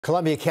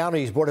Columbia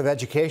County's Board of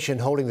Education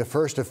holding the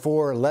first of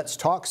 4 Let's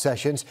Talk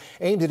sessions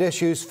aimed at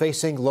issues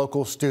facing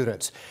local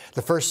students.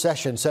 The first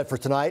session set for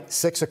tonight,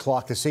 6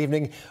 o'clock this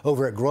evening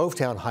over at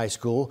Grovetown High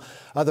School.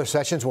 Other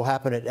sessions will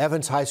happen at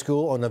Evans High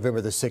School on November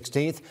the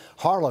 16th,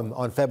 Harlem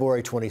on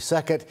February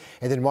 22nd,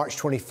 and then March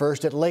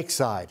 21st at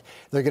Lakeside.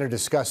 They're going to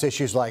discuss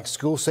issues like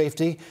school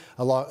safety,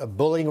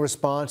 bullying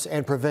response,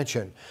 and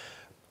prevention,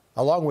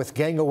 along with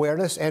gang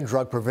awareness and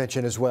drug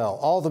prevention as well.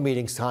 All the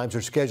meetings times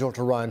are scheduled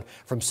to run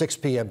from 6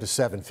 p.m. to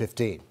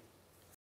 7:15.